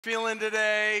Feeling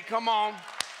today? Come on.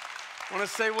 Want to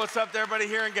say what's up to everybody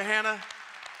here in Gahanna?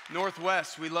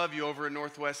 Northwest, we love you over at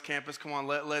Northwest Campus. Come on,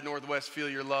 let Northwest feel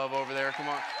your love over there. Come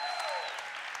on.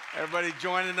 Everybody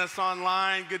joining us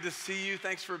online, good to see you.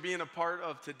 Thanks for being a part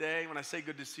of today. When I say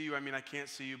good to see you, I mean I can't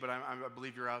see you, but I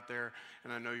believe you're out there,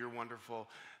 and I know you're wonderful.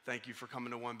 Thank you for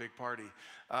coming to One Big Party.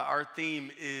 Our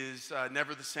theme is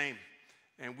never the same,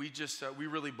 and we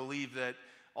really believe that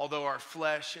although our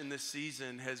flesh in this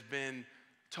season has been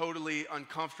totally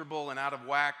uncomfortable and out of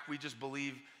whack, we just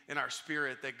believe in our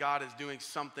spirit that God is doing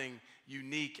something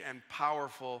unique and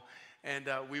powerful, and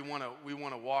we want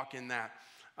to walk in that.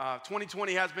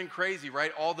 2020 has been crazy,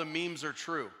 right? All the memes are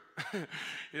true.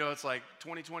 It's like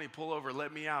 2020, pull over,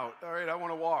 let me out. All right, I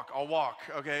want to walk. I'll walk.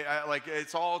 Okay,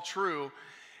 it's all true.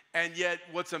 And yet,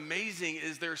 what's amazing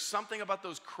is there's something about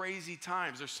those crazy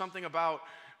times. There's something about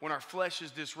when our flesh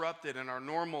is disrupted and our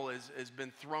normal has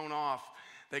been thrown off,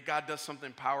 that God does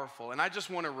something powerful. And I just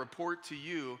want to report to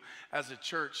you as a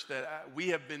church that we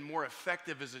have been more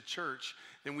effective as a church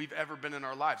than we've ever been in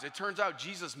our lives. It turns out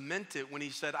Jesus meant it when he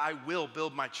said, I will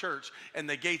build my church and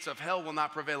the gates of hell will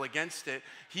not prevail against it.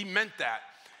 He meant that.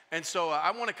 And so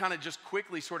I want to kind of just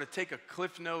quickly sort of take a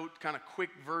Cliff Note, kind of quick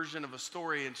version of a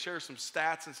story and share some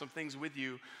stats and some things with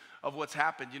you of what's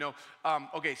happened.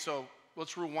 Okay, so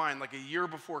let's rewind. Like a year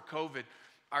before COVID,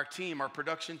 our team, our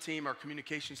production team, our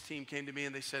communications team came to me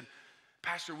and they said,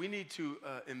 Pastor, we need to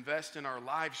invest in our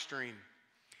live stream.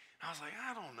 And I was like,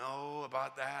 I don't know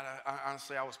about that.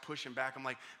 Honestly, I was pushing back. I'm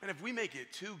like, man, if we make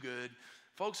it too good,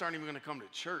 folks aren't even going to come to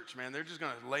church, man. They're just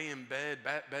going to lay in bed,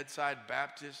 bedside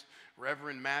Baptist,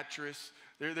 Reverend mattress.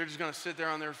 They're just going to sit there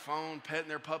on their phone, petting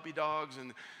their puppy dogs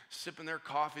and sipping their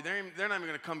coffee. They're not even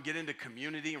going to come get into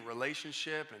community and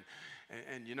relationship and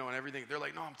everything. They're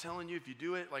like, no, I'm telling you, if you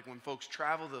do it, like when folks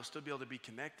travel, they'll still be able to be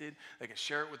connected. They can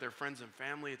share it with their friends and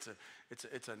family.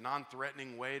 It's a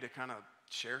non-threatening way to kind of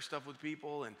share stuff with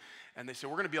people. And they said,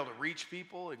 we're going to be able to reach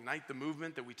people, ignite the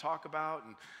movement that we talk about.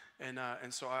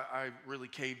 And so I really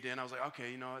caved in. I was like,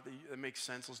 okay, that makes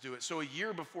sense. Let's do it. So a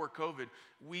year before COVID,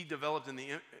 we developed in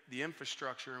the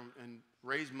infrastructure and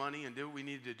raised money and did what we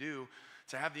needed to do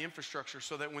to have the infrastructure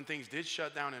so that when things did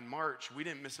shut down in March, we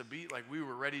didn't miss a beat. Like we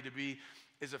were ready to be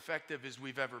as effective as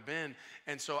we've ever been.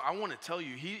 And so I want to tell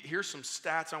you, here's some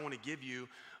stats I want to give you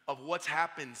of what's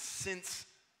happened since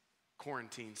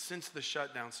quarantine, since the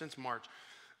shutdown, since March.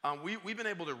 We've been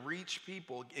able to reach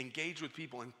people, engage with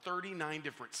people in 39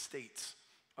 different states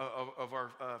of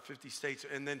our 50 states,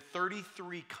 and then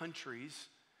 33 countries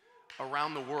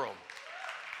around the world.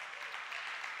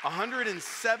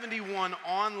 171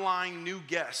 online new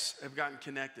guests have gotten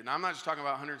connected. Now, I'm not just talking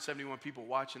about 171 people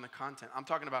watching the content. I'm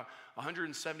talking about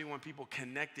 171 people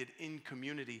connected in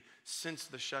community since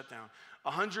the shutdown.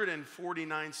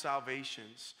 149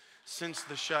 salvations since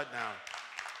the shutdown.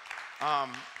 Right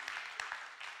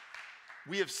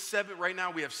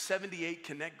now we have 78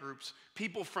 connect groups.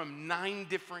 People from 9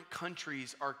 different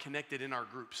countries are connected in our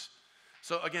groups.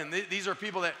 So again, these are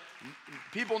people that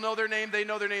people know their name, they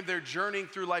know their name, they're journeying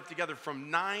through life together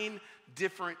from 9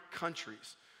 different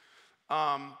countries.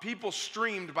 People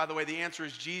streamed, by the way, the answer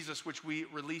is Jesus, which we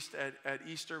released at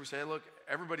Easter. We say, hey, look,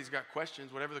 everybody's got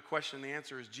questions. Whatever the question, the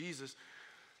answer is Jesus.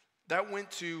 That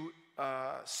went to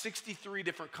 63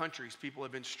 different countries. People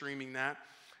have been streaming that.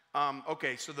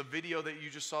 Okay, so the video that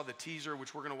you just saw, the teaser,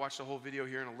 which we're going to watch the whole video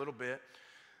here in a little bit,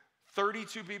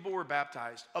 32 people were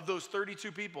baptized. Of those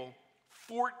 32 people,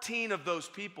 14 of those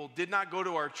people did not go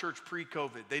to our church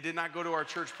pre-COVID. They did not go to our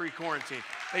church pre-quarantine.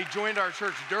 They joined our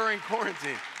church during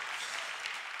quarantine.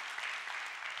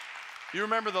 You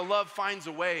remember the Love Finds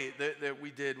a Way that we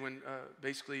did when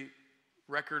basically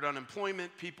record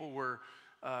unemployment, people were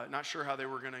not sure how they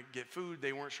were going to get food.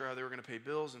 They weren't sure how they were going to pay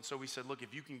bills. And so we said, look,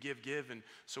 if you can give. And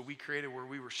so we created where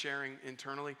we were sharing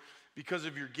internally. Because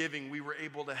of your giving, we were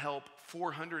able to help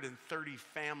 430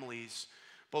 families,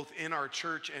 both in our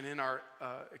church and in our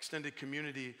extended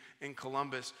community in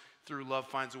Columbus through Love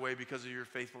Finds a Way because of your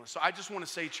faithfulness. So I just want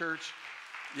to say, church,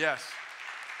 yes.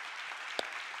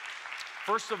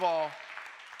 First of all,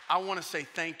 I want to say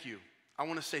thank you. I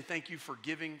want to say thank you for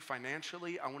giving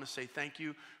financially. I want to say thank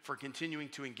you for continuing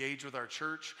to engage with our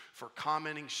church, for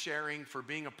commenting, sharing, for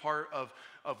being a part of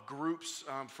groups,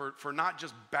 for not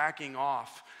just backing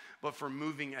off, but for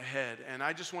moving ahead. And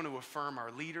I just want to affirm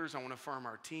our leaders. I want to affirm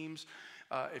our teams.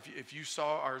 If you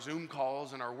saw our Zoom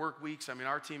calls and our work weeks, I mean,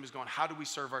 our team is going, how do we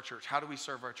serve our church? How do we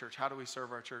serve our church? How do we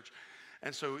serve our church?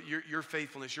 And so your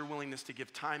faithfulness, your willingness to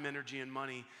give time, energy, and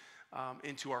money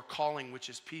into our calling, which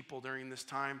is people during this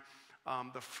time,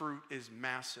 The fruit is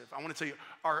massive. I want to tell you,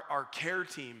 our care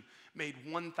team made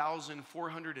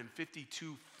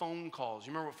 1,452 phone calls.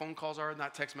 You remember what phone calls are?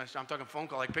 Not text message. I'm talking phone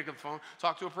call, like pick up the phone,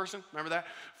 talk to a person. Remember that?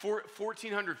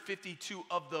 1,452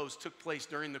 of those took place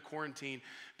during the quarantine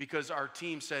because our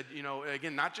team said, you know,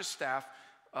 again, not just staff,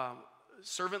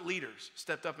 servant leaders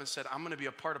stepped up and said, I'm going to be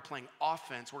a part of playing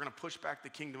offense. We're going to push back the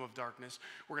kingdom of darkness.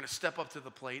 We're going to step up to the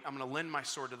plate. I'm going to lend my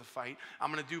sword to the fight. I'm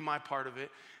going to do my part of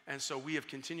it. And so we have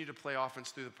continued to play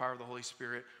offense through the power of the Holy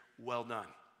Spirit. Well done.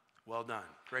 Well done.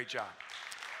 Great job.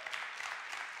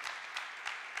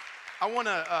 I want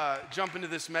to jump into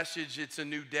this message. It's a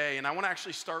new day. And I want to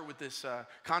actually start with this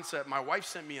concept. My wife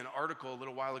sent me an article a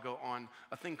little while ago on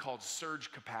a thing called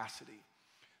surge capacity.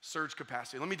 Surge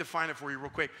capacity. Let me define it for you real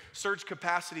quick. Surge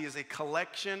capacity is a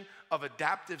collection of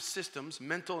adaptive systems,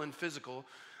 mental and physical,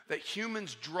 that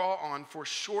humans draw on for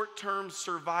short-term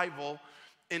survival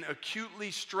in acutely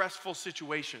stressful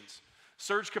situations.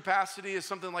 Surge capacity is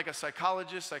something like a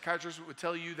psychiatrist would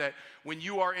tell you that when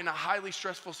you are in a highly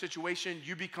stressful situation,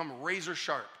 you become razor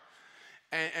sharp.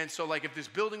 And so like if this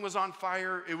building was on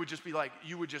fire, it would just be like,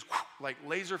 you would just like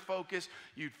laser focus,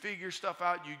 you'd figure stuff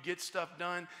out, you'd get stuff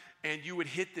done, and you would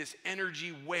hit this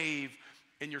energy wave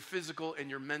in your physical and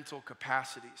your mental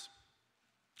capacities.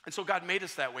 And so God made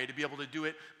us that way to be able to do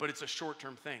it, but it's a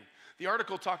short-term thing. The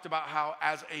article talked about how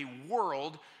as a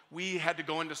world, we had to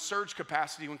go into surge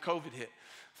capacity when COVID hit.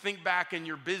 Think back in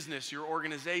your business, your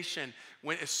organization,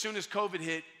 when as soon as COVID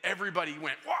hit, everybody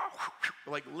went, wow,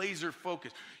 like laser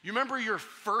focused. You remember your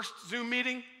first Zoom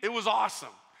meeting? It was awesome.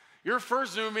 Your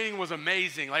first Zoom meeting was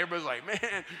amazing. Like everybody's like,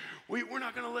 man, we're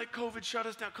not gonna let COVID shut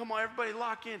us down. Come on, everybody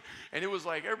lock in. And it was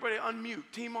like, everybody unmute.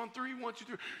 Team on 3, 1, 2,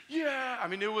 3. Yeah, I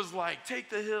mean, it was like, take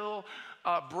the hill,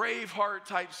 Braveheart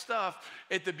type stuff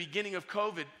at the beginning of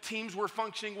COVID. Teams were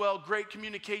functioning well, great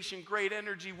communication, great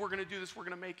energy. We're gonna do this, we're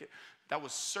gonna make it. That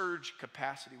was surge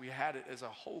capacity. We had it as a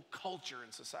whole culture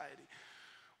in society.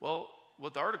 Well,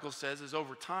 what the article says is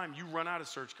over time, you run out of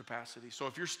surge capacity. So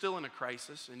if you're still in a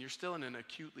crisis and you're still in an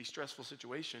acutely stressful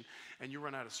situation and you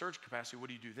run out of surge capacity, what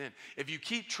do you do then? If you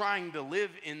keep trying to live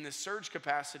in this surge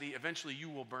capacity, eventually you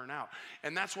will burn out.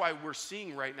 And that's why we're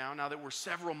seeing right now that we're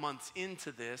several months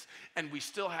into this and we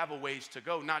still have a ways to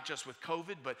go, not just with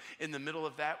COVID, but in the middle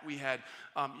of that, we had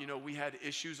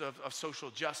issues of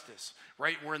social justice,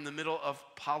 right? We're in the middle of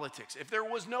politics. If there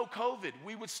was no COVID,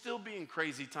 we would still be in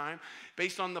crazy time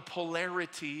based on the polarity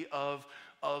of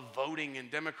voting and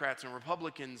Democrats and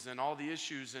Republicans and all the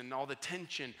issues and all the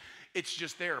tension. It's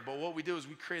just there. But what we do is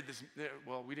we created this,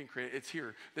 well, we didn't create it, it's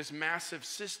here, this massive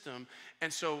system.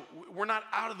 And so we're not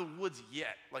out of the woods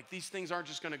yet. Like these things aren't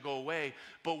just gonna go away,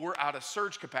 but we're out of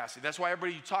surge capacity. That's why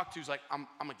everybody you talk to is like, I'm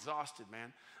exhausted,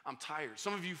 man. I'm tired.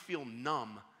 Some of you feel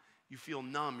numb. You feel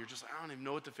numb. You're just like, I don't even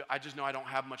know what to feel. I just know I don't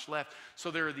have much left.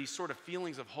 So there are these sort of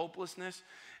feelings of hopelessness.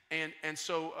 And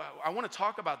so I want to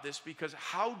talk about this because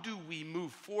how do we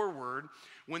move forward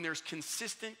when there's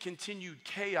consistent, continued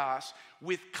chaos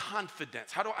with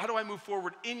confidence? How do I move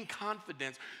forward in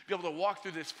confidence, be able to walk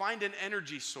through this, find an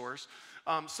energy source,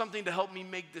 something to help me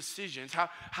make decisions?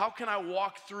 How can I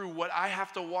walk through what I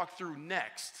have to walk through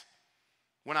next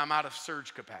when I'm out of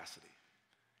surge capacity?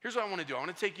 Here's what I want to do. I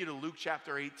want to take you to Luke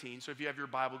chapter 18. So if you have your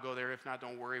Bible, go there. If not,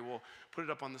 don't worry. We'll put it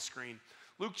up on the screen.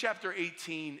 Luke chapter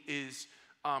 18 is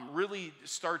really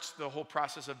starts the whole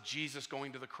process of Jesus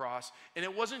going to the cross. And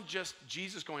it wasn't just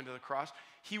Jesus going to the cross.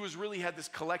 He had this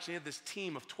collection, he had this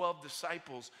team of 12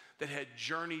 disciples that had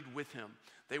journeyed with him.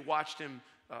 They watched him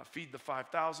feed the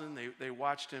 5,000. They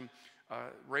watched him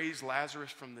raise Lazarus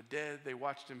from the dead. They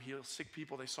watched him heal sick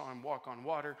people. They saw him walk on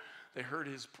water. They heard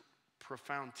his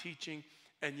profound teaching.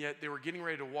 And yet they were getting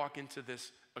ready to walk into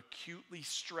this acutely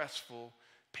stressful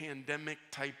pandemic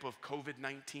type of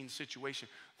COVID-19 situation,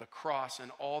 the cross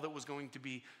and all that was going to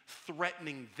be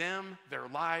threatening them, their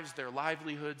lives, their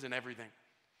livelihoods, and everything.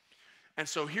 And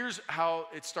so here's how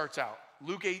it starts out.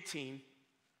 Luke 18,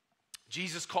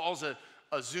 Jesus calls a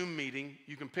Zoom meeting.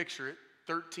 You can picture it,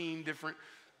 13 different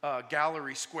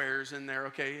gallery squares in there,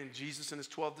 okay? And Jesus and his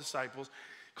 12 disciples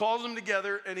calls them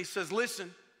together and he says,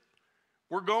 listen,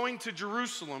 we're going to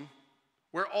Jerusalem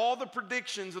where all the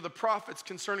predictions of the prophets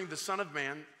concerning the Son of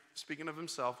Man, speaking of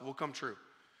himself, will come true.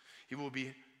 He will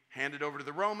be handed over to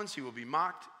the Romans. He will be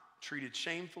mocked, treated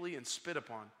shamefully, and spit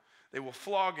upon. They will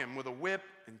flog him with a whip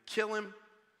and kill him.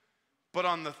 But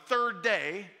on the third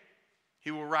day,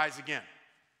 he will rise again.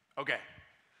 Okay.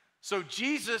 So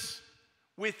Jesus,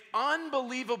 with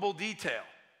unbelievable detail,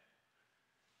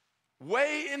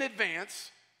 way in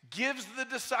advance, gives the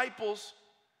disciples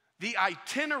the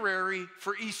itinerary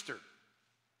for Easter.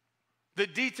 The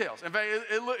details. In fact,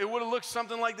 it would have looked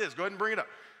something like this. Go ahead and bring it up.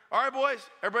 All right, boys,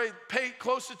 everybody pay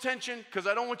close attention because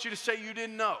I don't want you to say you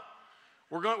didn't know.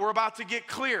 We're about to get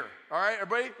clear. All right,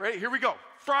 everybody, ready? Here we go.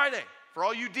 Friday, for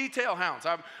all you detail hounds,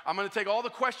 I'm going to take all the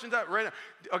questions out right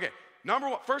now. Okay, number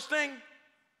one, first thing,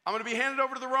 I'm going to be handed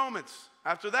over to the Romans.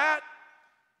 After that,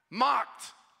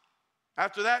 mocked.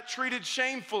 After that, treated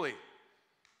shamefully.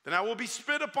 Then I will be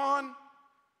spit upon.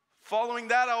 Following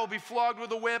that, I will be flogged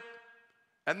with a whip.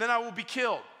 And then I will be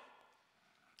killed.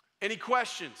 Any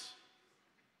questions?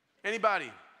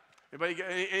 Anybody? Anybody get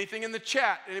anything in the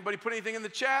chat? Anybody put anything in the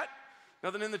chat?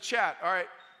 Nothing in the chat. All right.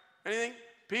 Anything?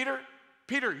 Peter?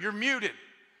 Peter, you're muted.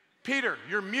 Peter,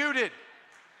 you're muted.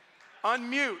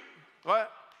 Unmute.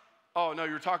 What? Oh, no,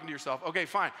 you were talking to yourself. Okay,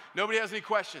 fine. Nobody has any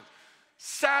questions.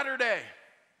 Saturday.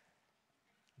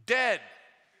 Dead.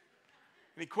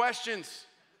 Any questions?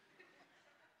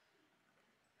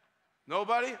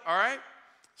 Nobody? All right.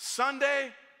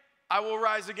 Sunday, I will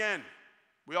rise again.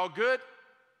 We all good?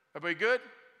 Everybody good?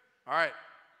 All right.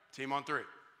 Team on 3.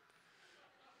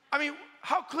 I mean,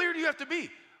 how clear do you have to be?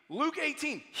 Luke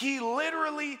 18, he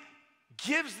literally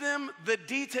gives them the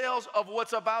details of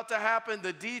what's about to happen,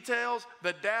 the details,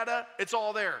 the data, it's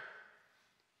all there.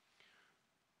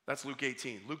 That's Luke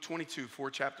 18. Luke 22,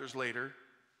 4 chapters later,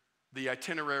 the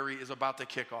itinerary is about to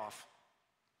kick off.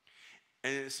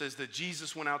 And it says that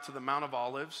Jesus went out to the Mount of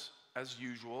Olives, as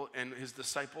usual, and his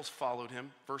disciples followed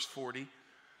him. Verse 40.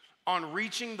 On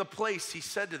reaching the place, he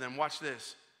said to them, watch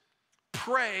this,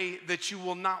 pray that you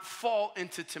will not fall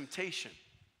into temptation.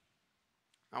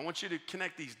 I want you to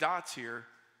connect these dots here,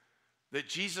 that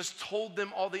Jesus told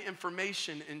them all the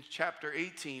information in chapter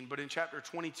 18, but in chapter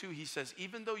 22, he says,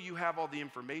 even though you have all the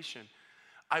information,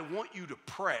 I want you to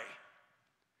pray.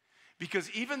 Because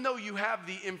even though you have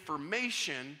the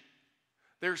information,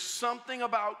 there's something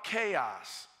about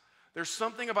chaos. There's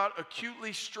something about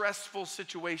acutely stressful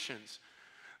situations.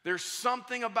 There's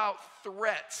something about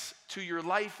threats to your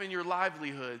life and your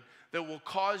livelihood that will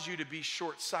cause you to be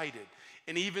short-sighted.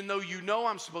 And even though you know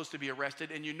I'm supposed to be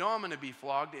arrested, and you know I'm going to be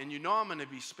flogged, and you know I'm going to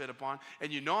be spit upon,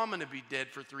 and you know I'm going to be dead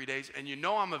for 3 days, and you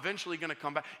know I'm eventually going to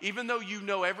come back, even though you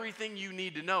know everything you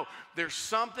need to know, there's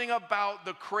something about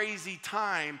the crazy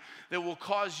time that will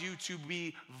cause you to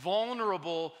be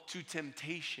vulnerable to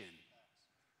temptation.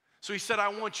 So he said, I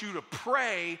want you to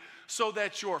pray so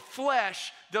that your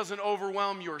flesh doesn't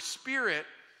overwhelm your spirit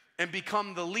and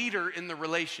become the leader in the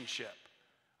relationship.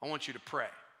 I want you to pray.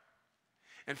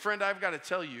 And friend, I've got to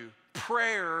tell you,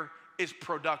 prayer is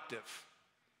productive.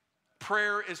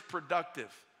 Prayer is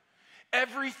productive.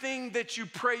 Everything that you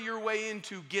pray your way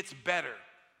into gets better.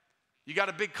 You got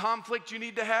a big conflict you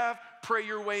need to have, pray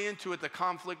your way into it, the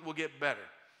conflict will get better.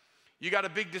 You got a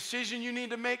big decision you need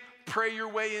to make, pray your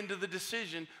way into the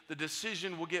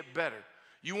decision will get better.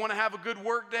 You want to have a good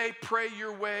work day, pray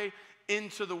your way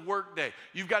into the work day.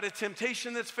 You've got a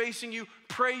temptation that's facing you,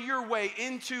 pray your way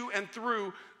into and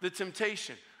through the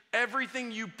temptation.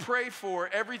 Everything you pray for,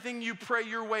 everything you pray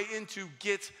your way into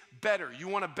gets better. You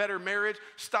want a better marriage?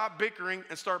 Stop bickering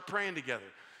and start praying together.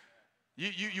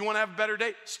 You want to have a better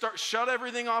day? Shut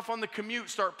everything off on the commute.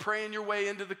 Start praying your way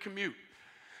into the commute.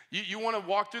 You want to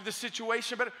walk through the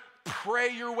situation better? Pray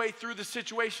your way through the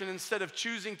situation instead of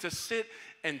choosing to sit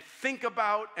and think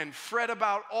about and fret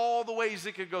about all the ways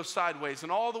it could go sideways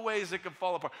and all the ways it could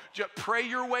fall apart. Just pray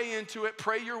your way into it.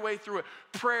 Pray your way through it.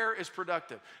 Prayer is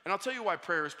productive. And I'll tell you why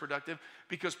prayer is productive.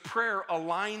 Because prayer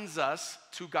aligns us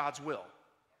to God's will.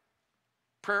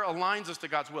 Prayer aligns us to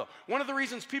God's will. One of the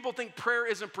reasons people think prayer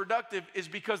isn't productive is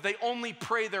because they only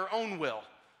pray their own will.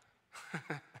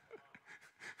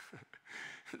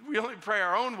 We only pray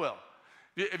our own will.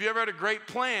 Have you ever had a great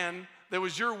plan that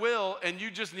was your will and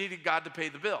you just needed God to pay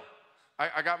the bill?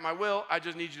 I got my will, I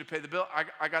just need you to pay the bill.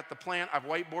 I got the plan, I've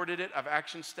whiteboarded it, I've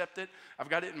action stepped it, I've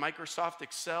got it in Microsoft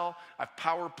Excel, I've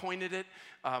PowerPointed it,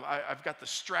 I've got the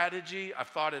strategy, I've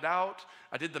thought it out,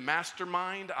 I did the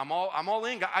mastermind, I'm all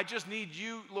in. I just need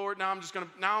you, Lord. Now I'm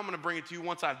gonna bring it to you.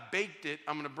 Once I've baked it,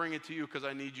 I'm gonna bring it to you because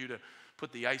I need you to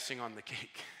put the icing on the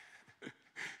cake.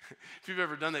 If you've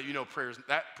ever done that, you know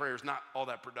that prayer is not all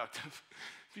that productive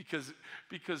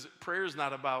because prayer is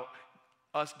not about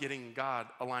us getting God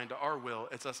aligned to our will.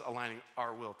 It's us aligning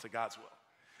our will to God's will.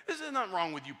 There's nothing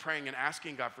wrong with you praying and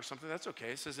asking God for something. That's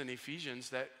okay. It says in Ephesians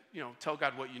that tell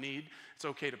God what you need. It's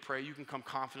okay to pray. You can come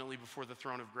confidently before the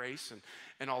throne of grace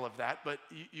and all of that. But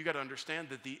you got to understand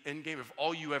that the end game, if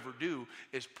all you ever do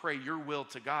is pray your will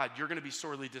to God, you're going to be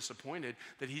sorely disappointed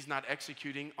that he's not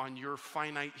executing on your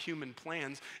finite human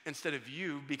plans instead of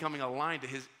you becoming aligned to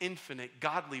his infinite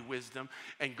godly wisdom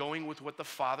and going with what the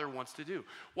Father wants to do.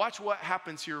 Watch what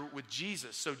happens here with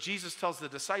Jesus. So Jesus tells the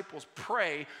disciples,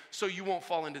 pray so you won't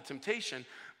fall into temptation.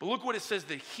 But look what it says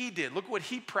that he did. Look what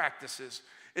he practices.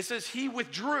 It says he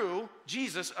withdrew,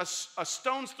 Jesus, a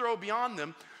stone's throw beyond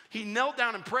them. He knelt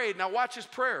down and prayed. Now watch his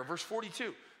prayer, verse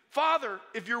 42. Father,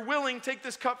 if you're willing, take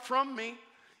this cup from me,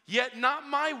 yet not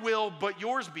my will, but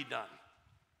yours be done.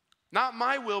 Not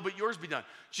my will, but yours be done.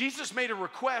 Jesus made a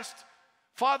request.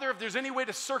 Father, if there's any way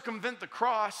to circumvent the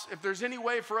cross, if there's any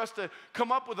way for us to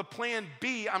come up with a plan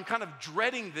B, I'm kind of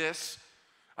dreading this.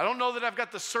 I don't know that I've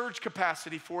got the surge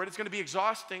capacity for it. It's going to be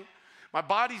exhausting. My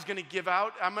body's going to give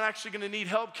out. I'm actually going to need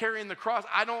help carrying the cross.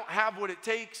 I don't have what it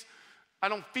takes. I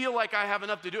don't feel like I have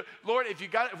enough to do it. Lord, if we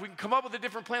can come up with a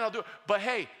different plan, I'll do it. But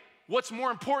hey, what's more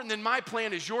important than my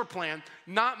plan is your plan.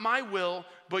 Not my will,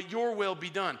 but your will be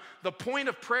done. The point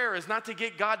of prayer is not to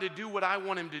get God to do what I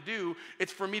want him to do.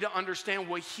 It's for me to understand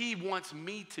what he wants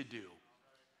me to do.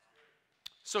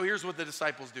 So here's what the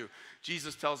disciples do.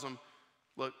 Jesus tells them,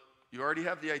 look, you already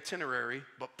have the itinerary,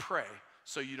 but pray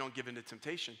so you don't give into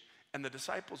temptation. And the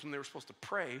disciples, when they were supposed to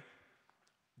pray,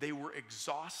 they were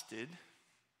exhausted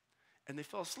and they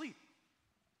fell asleep.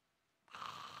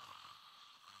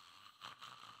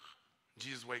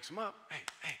 Jesus wakes them up.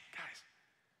 Hey, guys,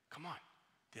 come on.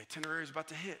 The itinerary is about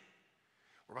to hit.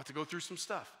 We're about to go through some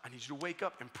stuff. I need you to wake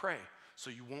up and pray so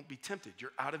you won't be tempted.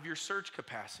 You're out of your surge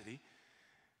capacity.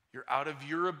 You're out of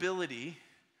your ability.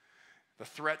 The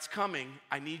threat's coming.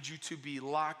 I need you to be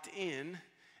locked in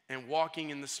and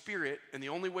walking in the Spirit. And the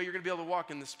only way you're going to be able to walk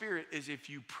in the Spirit is if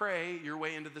you pray your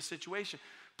way into the situation.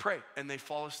 Pray, and they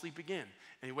fall asleep again.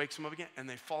 And he wakes them up again, and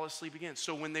they fall asleep again.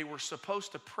 So when they were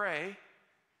supposed to pray,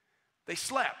 they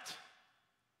slept.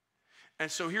 And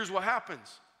so here's what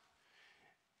happens.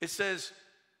 It says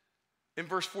in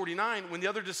verse 49, when the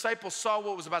other disciples saw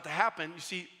what was about to happen, you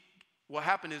see, what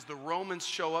happened is the Romans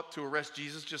show up to arrest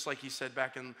Jesus, just like he said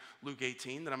back in Luke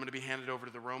 18, that I'm going to be handed over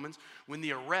to the Romans. When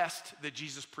the arrest that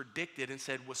Jesus predicted and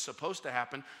said was supposed to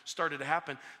happen started to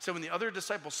happen, so when the other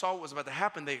disciples saw what was about to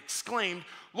happen, they exclaimed,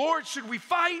 Lord, should we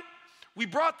fight? We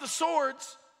brought the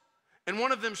swords. And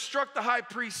one of them struck the high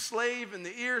priest's slave in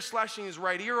the ear, slashing his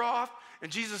right ear off.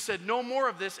 And Jesus said, no more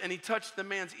of this. And he touched the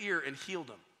man's ear and healed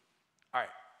him. All right.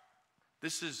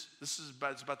 This is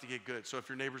about to get good. So if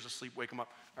your neighbor's asleep, wake them up.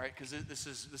 All right, because this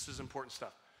is important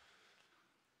stuff.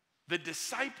 The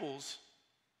disciples,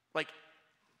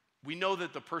 we know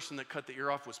that the person that cut the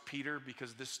ear off was Peter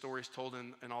because this story is told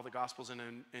in all the Gospels. And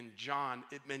in John,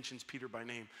 it mentions Peter by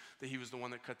name, that he was the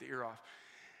one that cut the ear off.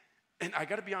 And I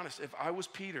got to be honest, if I was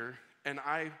Peter and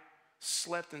I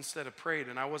slept instead of prayed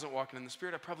and I wasn't walking in the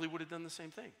Spirit, I probably would have done the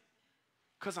same thing.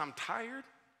 Because I'm tired,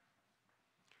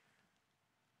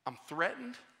 I'm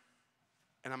threatened,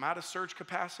 and I'm out of surge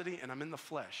capacity, and I'm in the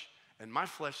flesh. And my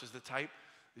flesh is the type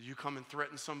that you come and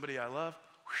threaten somebody I love,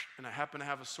 and I happen to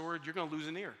have a sword, you're going to lose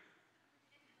an ear.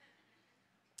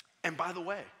 And by the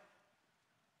way,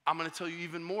 I'm going to tell you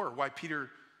even more why Peter,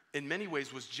 in many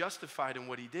ways, was justified in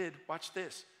what he did. Watch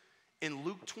this. In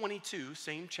Luke 22,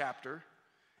 same chapter,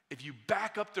 if you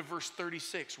back up to verse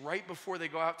 36, right before they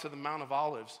go out to the Mount of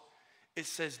Olives, it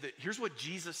says that, here's what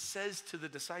Jesus says to the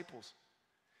disciples.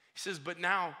 He says, but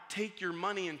now take your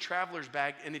money and traveler's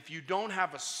bag, and if you don't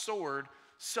have a sword,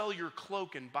 sell your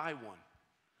cloak and buy one.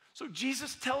 So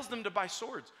Jesus tells them to buy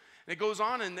swords. And it goes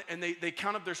on, and they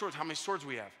count up their swords. How many swords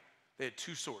we have? They had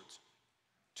 2 swords.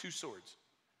 2 swords.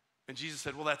 And Jesus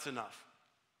said, well, that's enough.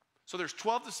 So there's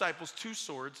 12 disciples, 2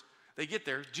 swords. They get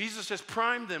there. Jesus has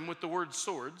primed them with the word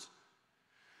swords.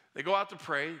 They go out to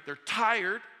pray. They're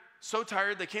tired, so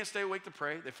tired they can't stay awake to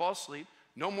pray. They fall asleep.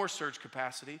 No more surge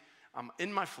capacity. I'm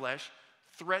in my flesh.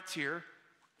 Threats here.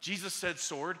 Jesus said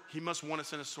sword. He must want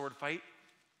us in a sword fight.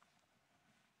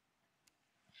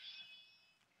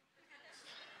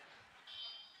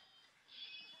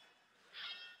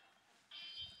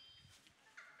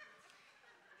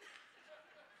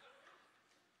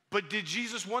 But did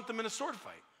Jesus want them in a sword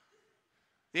fight?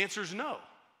 The answer is no.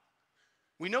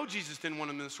 We know Jesus didn't want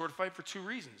them in a sword fight for 2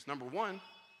 reasons. Number one,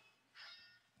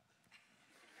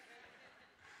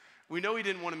 we know he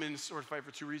didn't want them in a sword fight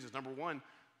for 2 reasons. Number one,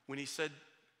 when he said,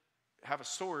 have a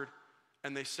sword,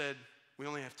 and they said, we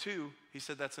only have 2, he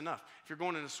said, that's enough. If you're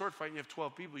going in a sword fight and you have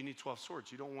 12 people, you need 12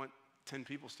 swords. You don't want 10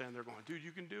 people standing there going, dude,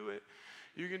 you can do it.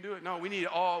 You can do it. No, we need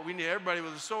everybody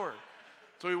with a sword.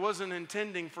 So he wasn't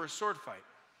intending for a sword fight.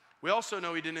 We also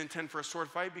know he didn't intend for a sword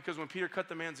fight because when Peter cut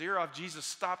the man's ear off, Jesus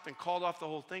stopped and called off the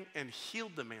whole thing and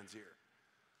healed the man's ear.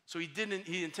 So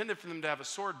he intended for them to have a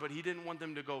sword, but he didn't want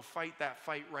them to go fight that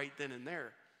fight right then and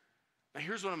there. Now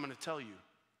here's what I'm going to tell you.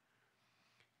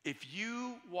 If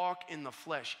you walk in the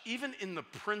flesh, even in the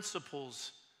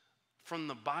principles from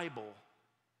the Bible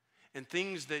and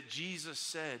things that Jesus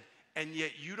said, and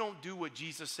yet you don't do what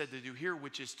Jesus said to do here,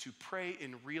 which is to pray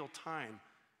in real time,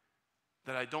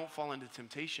 that I don't fall into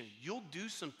temptation, you'll do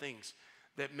some things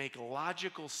that make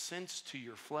logical sense to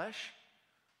your flesh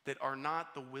that are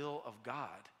not the will of God.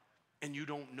 And you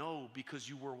don't know because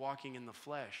you were walking in the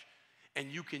flesh. And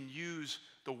you can use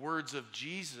the words of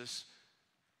Jesus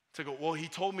to go, well, he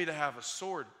told me to have a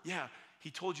sword. Yeah, he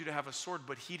told you to have a sword,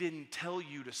 but he didn't tell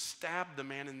you to stab the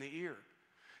man in the ear.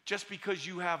 Just because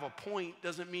you have a point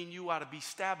doesn't mean you ought to be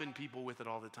stabbing people with it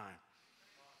all the time.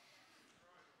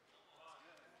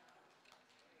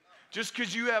 Just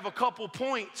because you have a couple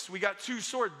points, we got two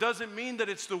swords, doesn't mean that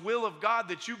it's the will of God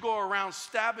that you go around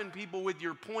stabbing people with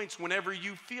your points whenever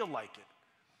you feel like it.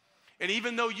 And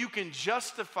even though you can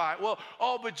justify, well,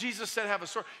 oh, but Jesus said have a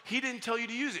sword. He didn't tell you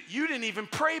to use it. You didn't even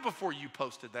pray before you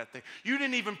posted that thing. You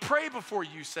didn't even pray before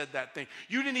you said that thing.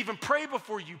 You didn't even pray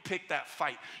before you picked that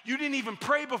fight. You didn't even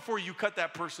pray before you cut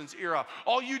that person's ear off.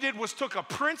 All you did was took a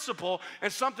principle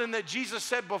and something that Jesus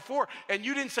said before, and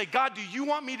you didn't say, God, do you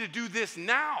want me to do this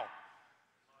now?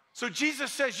 So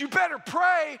Jesus says, you better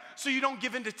pray so you don't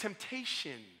give in to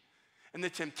temptation. And the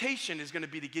temptation is going to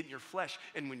be to get in your flesh.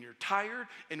 And when you're tired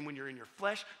and when you're in your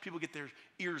flesh, people get their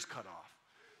ears cut off.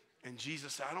 And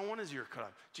Jesus said, I don't want his ear cut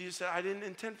off. Jesus said, I didn't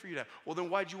intend for you to have. Well, then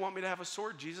why'd you want me to have a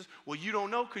sword, Jesus? Well, you don't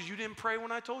know because you didn't pray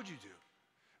when I told you to.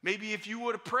 Maybe if you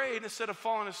would have prayed instead of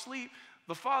falling asleep,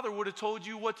 the Father would have told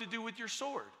you what to do with your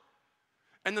sword.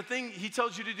 And the thing he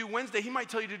tells you to do Wednesday, he might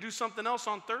tell you to do something else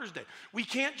on Thursday. We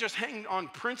can't just hang on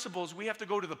principles. We have to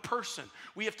go to the person.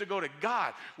 We have to go to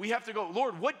God. We have to go,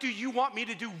 Lord, what do you want me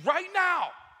to do right now?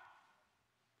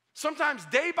 Sometimes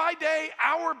day by day,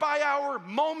 hour by hour,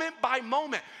 moment by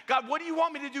moment. God, what do you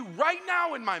want me to do right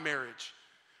now in my marriage?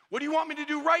 What do you want me to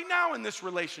do right now in this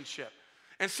relationship?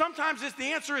 And sometimes the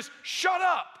answer is shut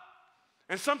up.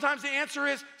 And sometimes the answer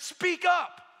is speak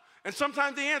up. And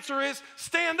sometimes the answer is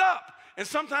stand up. And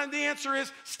sometimes the answer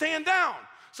is stand down.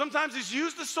 Sometimes it's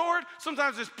use the sword.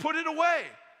 Sometimes it's put it away.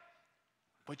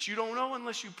 But you don't know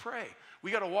unless you pray. We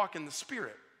got to walk in the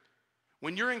Spirit.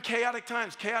 When you're in chaotic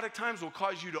times will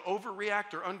cause you to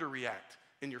overreact or underreact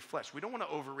in your flesh. We don't want to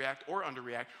overreact or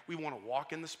underreact. We want to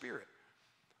walk in the Spirit.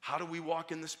 How do we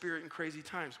walk in the Spirit in crazy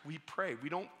times? We pray. We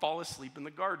don't fall asleep in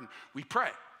the garden. We pray.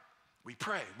 We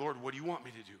pray, Lord, what do you want me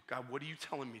to do? God, what are you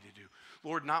telling me to do?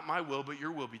 Lord, not my will, but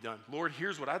your will be done. Lord,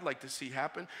 here's what I'd like to see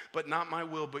happen, but not my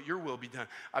will, but your will be done.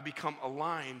 I become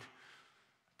aligned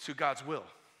to God's will.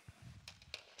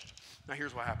 Now,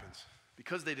 here's what happens.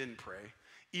 Because they didn't pray,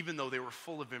 even though they were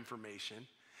full of information,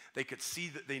 they could see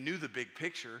that they knew the big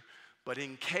picture, but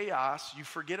in chaos, you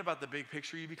forget about the big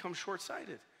picture, you become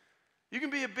short-sighted. You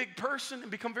can be a big person and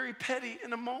become very petty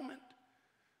in a moment.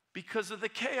 Because of the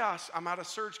chaos, I'm out of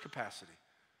surge capacity.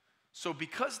 So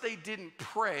because they didn't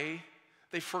pray,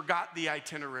 they forgot the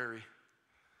itinerary.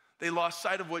 They lost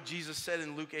sight of what Jesus said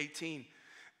in Luke 18.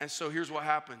 And so here's what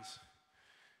happens.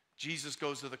 Jesus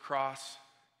goes to the cross.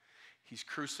 He's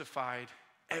crucified.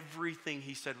 Everything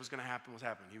he said was going to happen was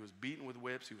happening. He was beaten with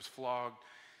whips. He was flogged.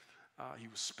 He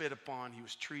was spit upon. He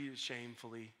was treated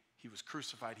shamefully. He was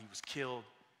crucified. He was killed.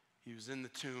 He was in the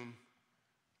tomb.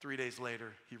 3 days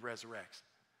later, he resurrects.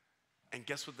 And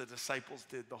guess what the disciples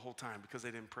did the whole time because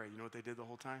they didn't pray? You know what they did the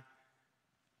whole time?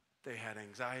 They had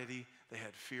anxiety. They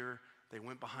had fear. They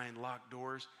went behind locked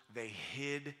doors. They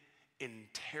hid in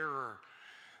terror.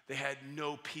 They had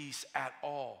no peace at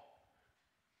all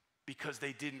because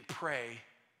they didn't pray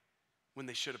when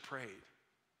they should have prayed.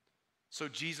 So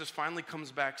Jesus finally comes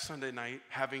back Sunday night,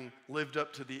 having lived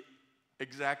up to the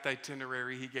exact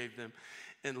itinerary he gave them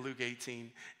in Luke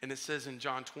 18. And it says in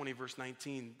John 20, verse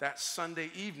 19, that Sunday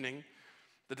evening,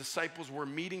 the disciples were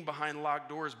meeting behind locked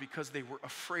doors because they were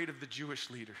afraid of the Jewish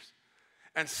leaders.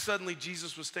 And suddenly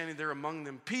Jesus was standing there among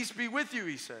them. Peace be with you,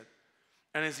 he said.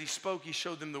 And as he spoke, he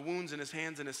showed them the wounds in his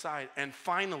hands and his side. And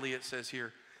finally, it says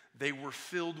here, they were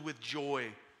filled with joy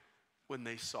when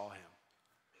they saw him.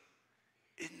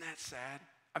 Isn't that sad?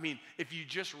 I mean, if you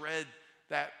just read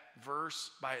that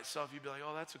verse by itself, you'd be like,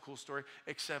 oh, that's a cool story.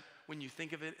 Except when you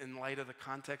think of it in light of the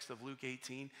context of Luke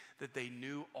 18, that they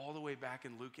knew all the way back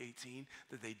in Luke 18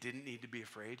 that they didn't need to be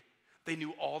afraid. They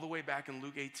knew all the way back in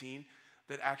Luke 18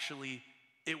 that actually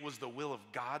it was the will of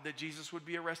God that Jesus would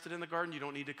be arrested in the garden. You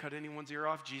don't need to cut anyone's ear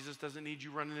off. Jesus doesn't need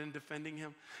you running and defending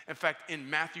him. In fact, in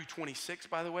Matthew 26,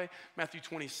 by the way, Matthew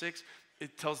 26,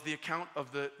 it tells the account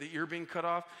of the ear being cut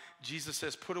off. Jesus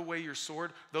says, put away your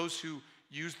sword. Those who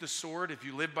use the sword, if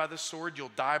you live by the sword,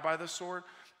 you'll die by the sword.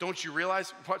 Don't you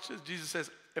realize, watch this, Jesus says,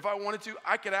 if I wanted to,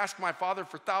 I could ask my Father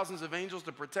for thousands of angels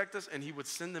to protect us, and he would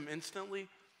send them instantly.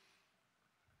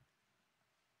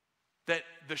 That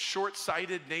the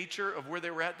short-sighted nature of where they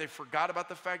were at, they forgot about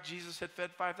the fact Jesus had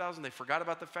fed 5,000. They forgot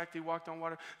about the fact he walked on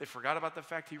water. They forgot about the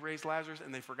fact he raised Lazarus,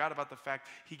 and they forgot about the fact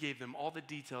he gave them all the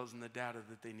details and the data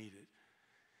that they needed.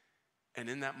 And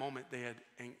in that moment, they had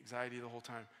anxiety the whole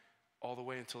time, all the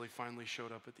way until he finally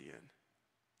showed up at the end.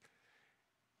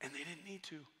 And they didn't need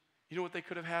to. You know what they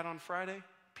could have had on Friday?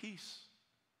 Peace.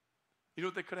 You know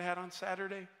what they could have had on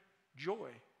Saturday? Joy.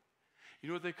 You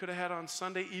know what they could have had on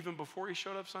Sunday, even before he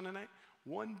showed up Sunday night?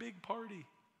 One big party.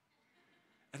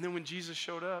 And then when Jesus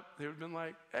showed up, they would have been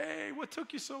like, hey, what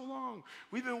took you so long?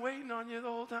 We've been waiting on you the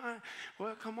whole time.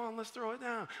 Well, come on, let's throw it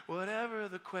down. Whatever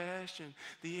the question,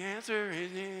 the answer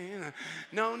is in.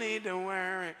 No need to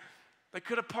worry. They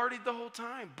could have partied the whole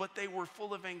time, but they were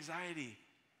full of anxiety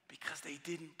because they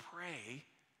didn't pray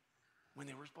when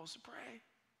they were supposed to pray.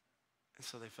 And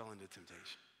so they fell into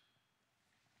temptation.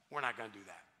 We're not going to do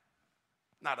that.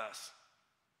 Not us.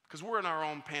 Because we're in our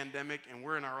own pandemic and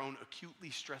we're in our own acutely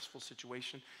stressful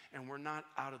situation and we're not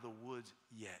out of the woods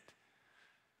yet.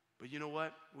 But you know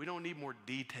what? We don't need more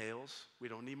details. We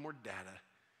don't need more data.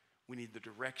 We need the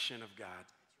direction of God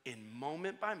in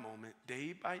moment by moment,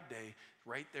 day by day,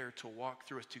 right there to walk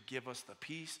through us, to give us the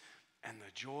peace and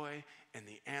the joy and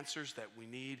the answers that we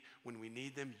need when we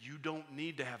need them. You don't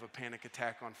need to have a panic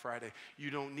attack on Friday.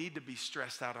 You don't need to be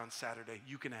stressed out on Saturday.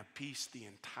 You can have peace the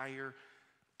entire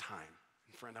time.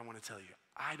 And friend, I want to tell you,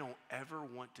 I don't ever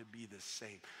want to be the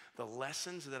same. The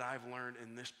lessons that I've learned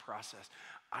in this process,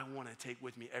 I want to take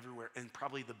with me everywhere. And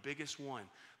probably the biggest one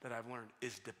that I've learned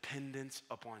is dependence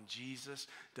upon Jesus,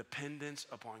 dependence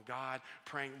upon God,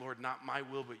 praying, Lord, not my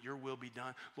will, but your will be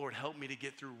done. Lord, help me to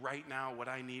get through right now what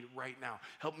I need right now.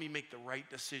 Help me make the right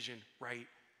decision right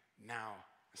now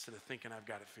instead of thinking I've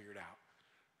got it figured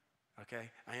out. Okay?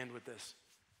 I end with this.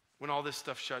 When all this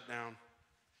stuff shut down,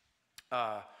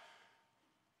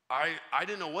 I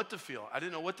didn't know what to feel. I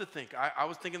didn't know what to think. I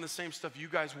was thinking the same stuff you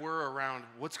guys were around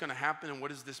what's going to happen and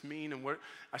what does this mean, and what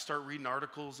I start reading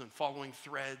articles and following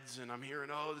threads, and I'm hearing,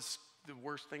 oh, this is the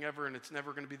worst thing ever, and it's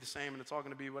never going to be the same, and it's all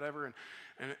going to be whatever.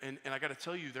 And I got to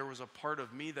tell you, there was a part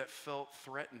of me that felt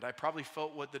threatened. I probably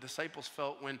felt what the disciples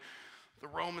felt when the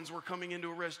Romans were coming in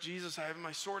to arrest Jesus. I have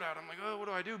my sword out. I'm like, oh, what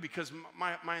do I do? Because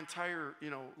my entire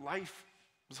life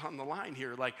was on the line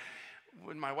here. Like,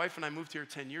 when my wife and I moved here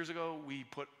 10 years ago, we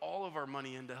put all of our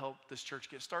money in to help this church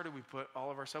get started. We put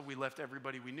all of our stuff. We left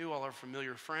everybody we knew, all our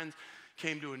familiar friends,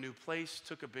 came to a new place,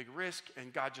 took a big risk,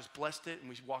 and God just blessed it, and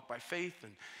we walked by faith.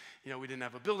 And we didn't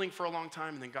have a building for a long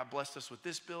time, and then God blessed us with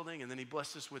this building, and then he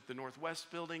blessed us with the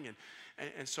Northwest building.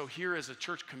 And so here as a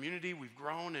church community, we've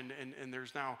grown, and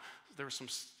there's some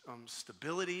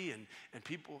stability and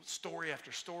people, story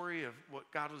after story of what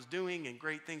God was doing and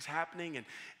great things happening.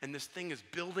 And this thing is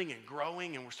building and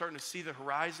growing, and we're starting to see the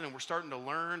horizon, and we're starting to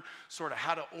learn sort of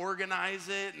how to organize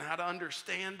it and how to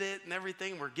understand it and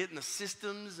everything. We're getting the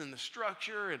systems and the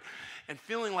structure and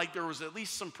feeling like there was at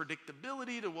least some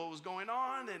predictability to what was going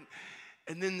on.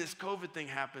 And then this COVID thing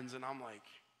happens, and I'm like,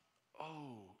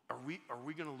 oh, are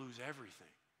we going to lose everything?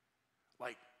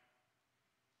 Like,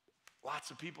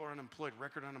 lots of people are unemployed,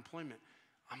 record unemployment.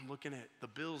 I'm looking at the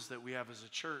bills that we have as a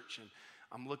church, and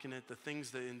I'm looking at the things,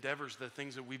 the endeavors, the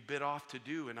things that we bid off to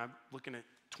do, and I'm looking at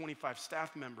 25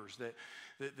 staff members that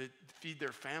feed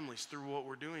their families through what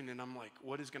we're doing, and I'm like,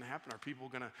 what is going to happen?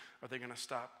 Are they going to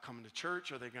stop coming to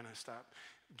church? Are they going to stop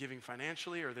giving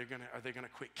financially? Are they going to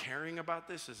quit caring about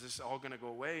this? Is this all going to go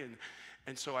away?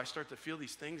 And so I start to feel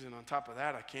these things, and on top of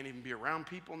that, I can't even be around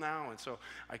people now, and so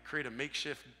I create a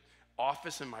makeshift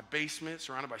office in my basement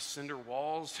surrounded by cinder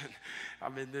walls, and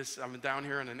I'm down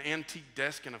here in an antique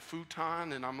desk and a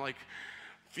futon, and I'm like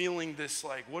feeling this,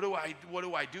 like, what do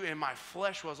I do? And my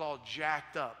flesh was all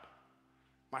jacked up.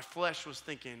 My flesh was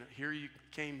thinking, here you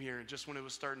came here, and just when it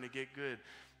was starting to get good,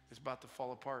 it's about to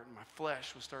fall apart. And my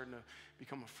flesh was starting to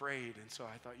become afraid. And so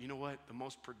I thought, you know what? The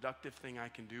most productive thing I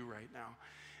can do right now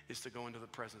is to go into the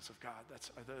presence of God.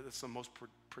 That's the most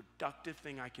productive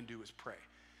thing I can do is pray.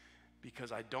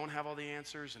 Because I don't have all the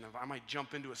answers, and if I might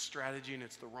jump into a strategy and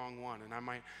it's the wrong one, and I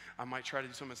might try to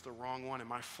do something that's the wrong one, and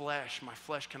my flesh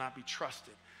cannot be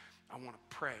trusted. I want to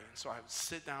pray. And so I would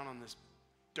sit down on this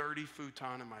dirty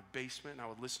futon in my basement, and I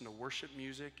would listen to worship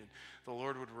music, and the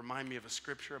Lord would remind me of a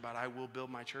scripture about I will build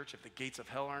my church. If the gates of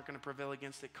hell aren't going to prevail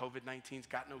against it, COVID-19's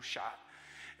got no shot.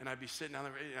 And I'd be sitting down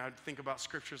there, and I'd think about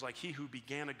scriptures like, he who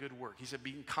began a good work. He said,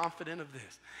 being confident of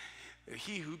this, that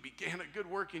he who began a good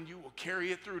work in you will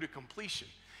carry it through to completion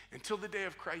until the day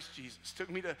of Christ Jesus. Took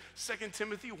me to 2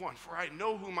 Timothy 1, for I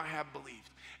know whom I have believed,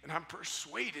 and I'm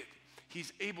persuaded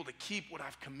he's able to keep what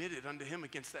I've committed unto him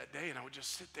against that day. And I would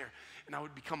just sit there, and I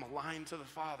would become aligned to the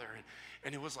Father.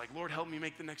 And it was like, Lord, help me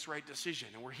make the next right decision.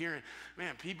 And we're hearing,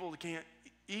 man, people can't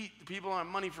eat. People on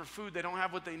money for food. They don't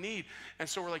have what they need. And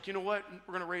so we're like, you know what?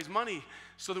 We're going to raise money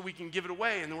so that we can give it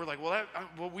away. And then we're like,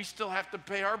 well, we still have to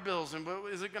pay our bills. And but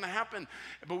is it going to happen?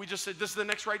 But we just said, this is the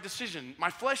next right decision. My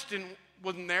flesh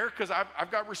wasn't there because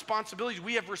I've got responsibilities.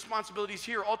 We have responsibilities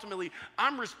here. Ultimately,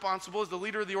 I'm responsible as the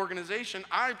leader of the organization.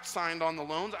 I signed on the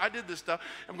loans. I did this stuff.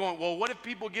 I'm going, well, what if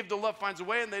people give to Love Finds a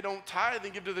Way and they don't tithe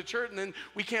and give to the church, and then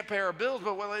we can't pay our bills,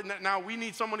 but well, now we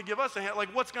need someone to give us a hand.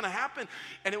 Like, what's going to happen?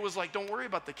 And it was like, don't worry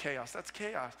about the chaos. That's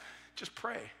chaos. Just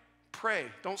pray. Pray.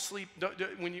 Don't sleep.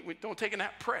 Don't take a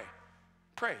nap. Pray.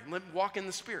 Pray. Walk in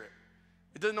the Spirit.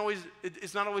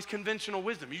 It's not always conventional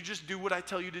wisdom. You just do what I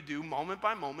tell you to do, moment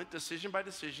by moment, decision by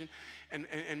decision,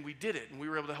 and we did it. And we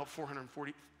were able to help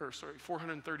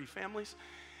 430 families.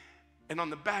 And on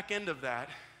the back end of that,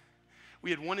 we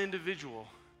had one individual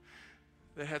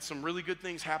that had some really good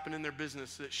things happen in their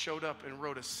business that showed up and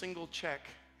wrote a single check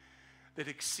that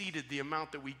exceeded the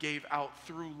amount that we gave out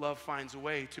through Love Finds a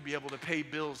Way to be able to pay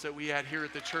bills that we had here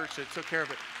at the church that took care of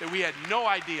it, that we had no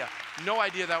idea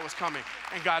that was coming.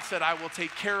 And God said, I will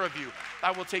take care of you.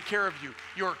 I will take care of you.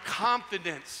 Your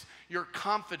confidence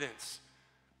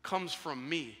comes from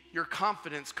me. Your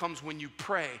confidence comes when you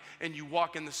pray and you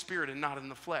walk in the Spirit and not in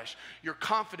the flesh. Your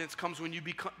confidence comes when you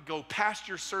go past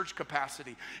your surge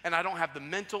capacity, and I don't have the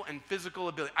mental and physical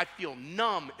ability. I feel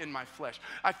numb in my flesh.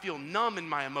 I feel numb in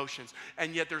my emotions,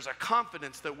 and yet there's a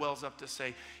confidence that wells up to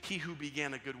say, he who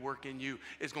began a good work in you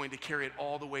is going to carry it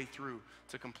all the way through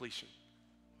to completion.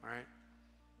 All right?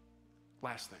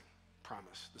 Last thing,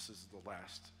 promise. This is the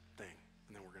last thing,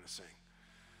 and then we're going to sing.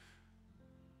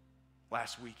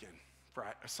 Last weekend,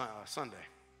 Sunday,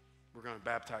 we're going to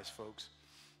baptize folks.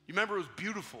 You remember it was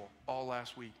beautiful all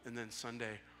last week, and then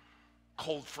Sunday,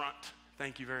 cold front.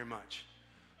 Thank you very much.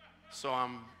 So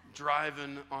I'm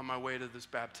driving on my way to this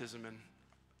baptism, and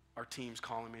our team's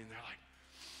calling me, and they're like,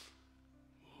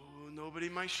 oh, nobody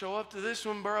might show up to this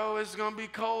one, bro. It's going to be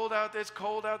cold out there. It's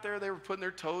cold out there. They were putting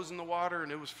their toes in the water,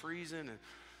 and it was freezing,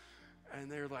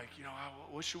 and they're like,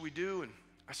 what should we do? And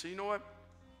I said, you know what?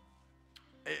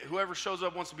 Whoever shows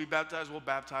up wants to be baptized, we'll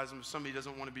baptize them. If somebody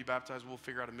doesn't want to be baptized, we'll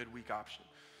figure out a midweek option.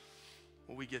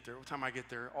 When we get there, what time I get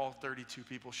there, all 32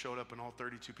 people showed up, and all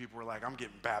 32 people were like, I'm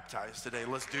getting baptized today.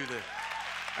 Let's do this.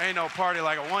 Ain't no party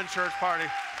like a one church party.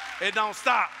 It don't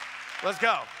stop. Let's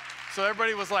go. So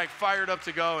everybody was like fired up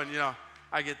to go, and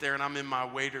I get there, and I'm in my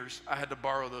waders. I had to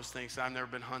borrow those things. I've never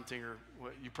been hunting, or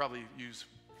you probably use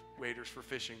waders for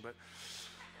fishing, but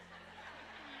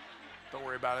don't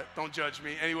worry about it. Don't judge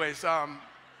me. Anyways,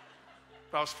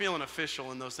 I was feeling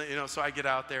official in those things, so I get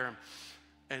out there,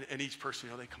 and each person,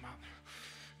 they come out,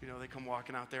 they come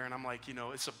walking out there, and I'm like,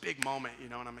 it's a big moment,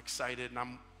 and I'm excited, and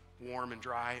I'm warm and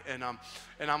dry, and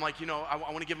I'm like, I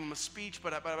want to give them a speech,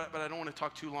 but I don't want to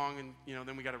talk too long, and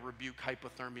then we got to rebuke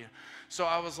hypothermia. So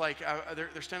I was like, they're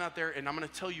standing out there, and I'm going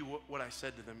to tell you what I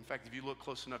said to them. In fact, if you look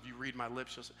close enough, you read my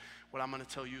lips, what I'm going to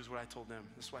tell you is what I told them.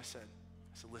 This is what I said.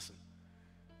 I said, listen,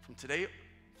 from today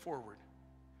forward,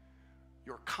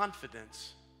 your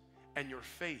confidence and your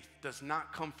faith does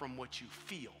not come from what you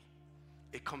feel.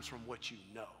 It comes from what you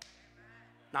know,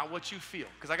 not what you feel.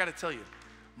 Because I got to tell you,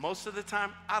 most of the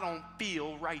time, I don't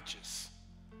feel righteous,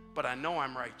 but I know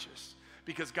I'm righteous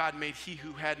because God made he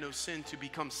who had no sin to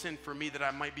become sin for me that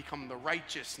I might become the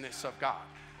righteousness of God.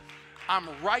 I'm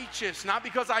righteous, not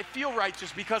because I feel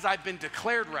righteous, because I've been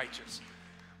declared righteous.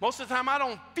 Most of the time, I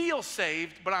don't feel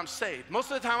saved, but I'm saved.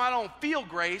 Most of the time, I don't feel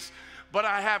grace, but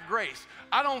I have grace.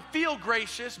 I don't feel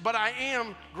gracious, but I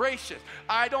am gracious.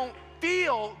 I don't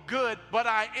feel good, but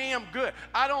I am good.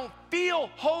 I don't feel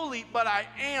holy, but I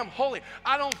am holy.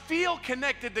 I don't feel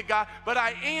connected to God, but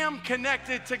I am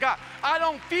connected to God. I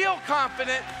don't feel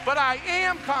confident, but I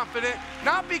am confident,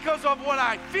 not because of what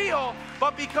I feel,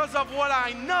 but because of what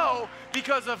I know,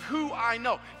 because of who I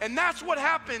know. And that's what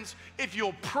happens if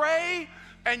you'll pray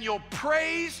and you'll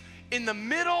praise in the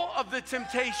middle of the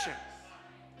temptation.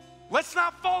 Let's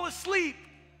not fall asleep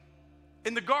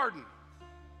in the garden.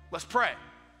 Let's pray.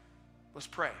 Let's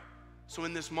pray. So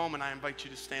in this moment, I invite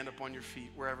you to stand up on your feet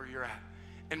wherever you're at.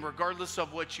 And regardless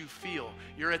of what you feel,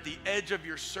 you're at the edge of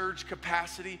your surge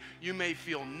capacity. You may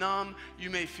feel numb. You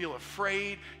may feel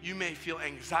afraid. You may feel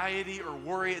anxiety or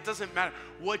worry. It doesn't matter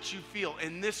what you feel.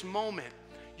 In this moment,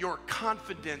 your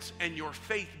confidence and your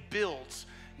faith builds,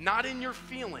 not in your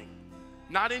feeling,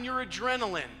 not in your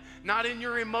adrenaline, not in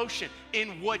your emotion,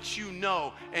 in what you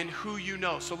know and who you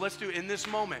know. So let's do it in this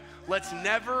moment. Let's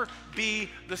never be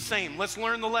the same. Let's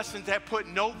learn the lesson to put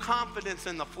no confidence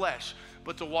in the flesh,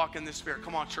 but to walk in the Spirit.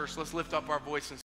 Come on, church, let's lift up our voice and